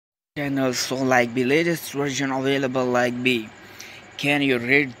channel, so like the latest version available like be can you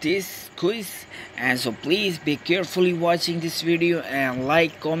read this quiz, and so please be carefully watching this video and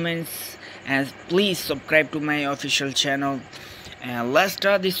like, comments, and please subscribe to my official channel, and let's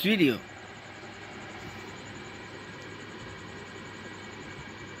start this video.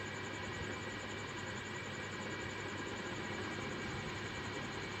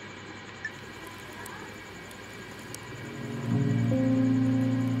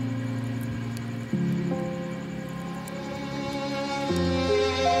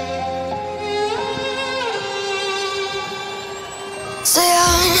 Say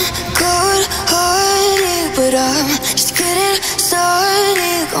I'm good-hearted, but I'm just getting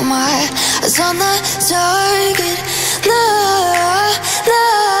started. Got my eyes on the target. No, no.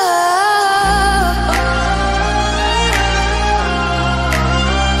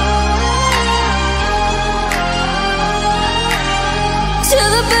 Till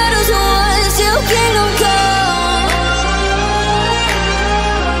the battle's won, till kingdom come.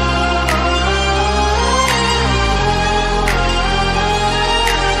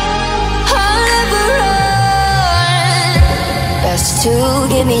 To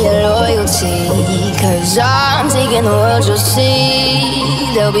give me your loyalty, 'cause I'm taking the world, you'll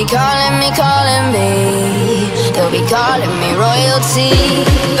see. They'll be calling me, they'll be calling me royalty.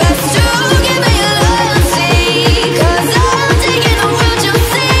 Best to give me your loyalty, 'cause I'm taking the world, you'll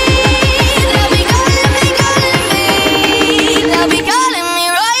see. They'll be calling me, they'll be calling me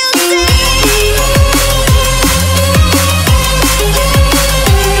royalty.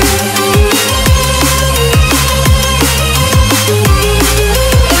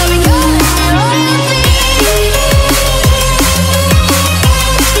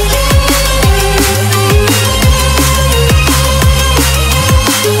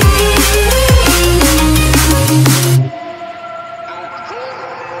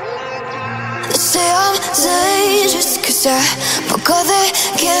 Say I'm dangerous, 'cause I broke all the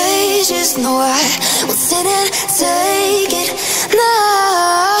cages. No, I won't sit and take it. No,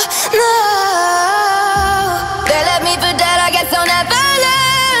 no. They left me for dead, I guess I'll never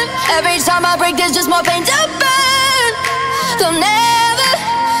learn. Every time I break, there's just more pain to burn. They'll never,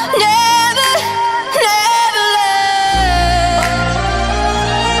 never, never learn.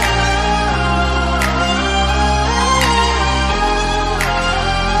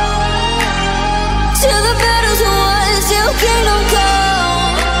 Till the battle's won, till kingdom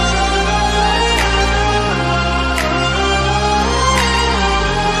come.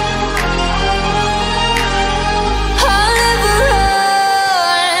 I'll never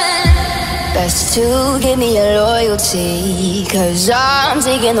run. Best to give me your loyalty, 'cause I'm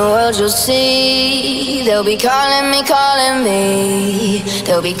taking the world, you'll see. They'll be calling me,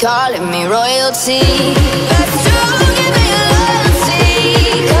 they'll be calling me royalty. Best to give me your loyalty,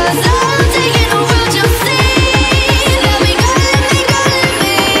 'cause I'm taking the world, you'll see. They'll be calling me,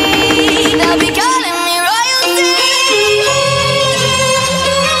 they'll be calling me royalty.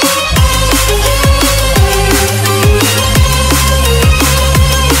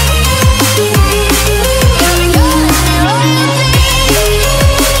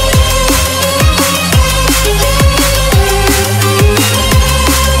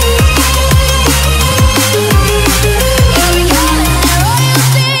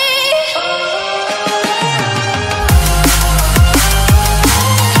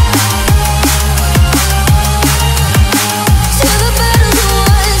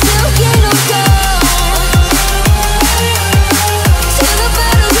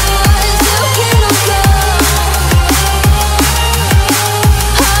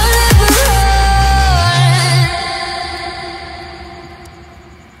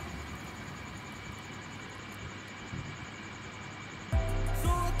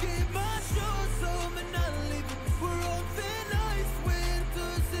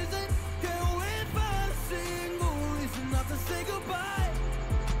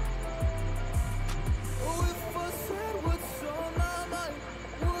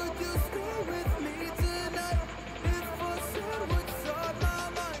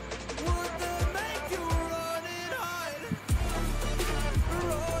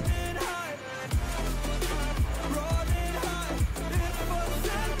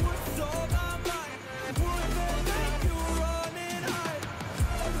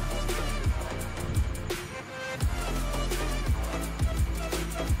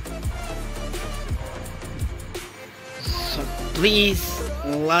 So please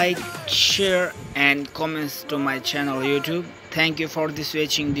like, share and comments to my channel YouTube. Thank you for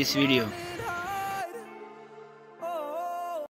watching this video.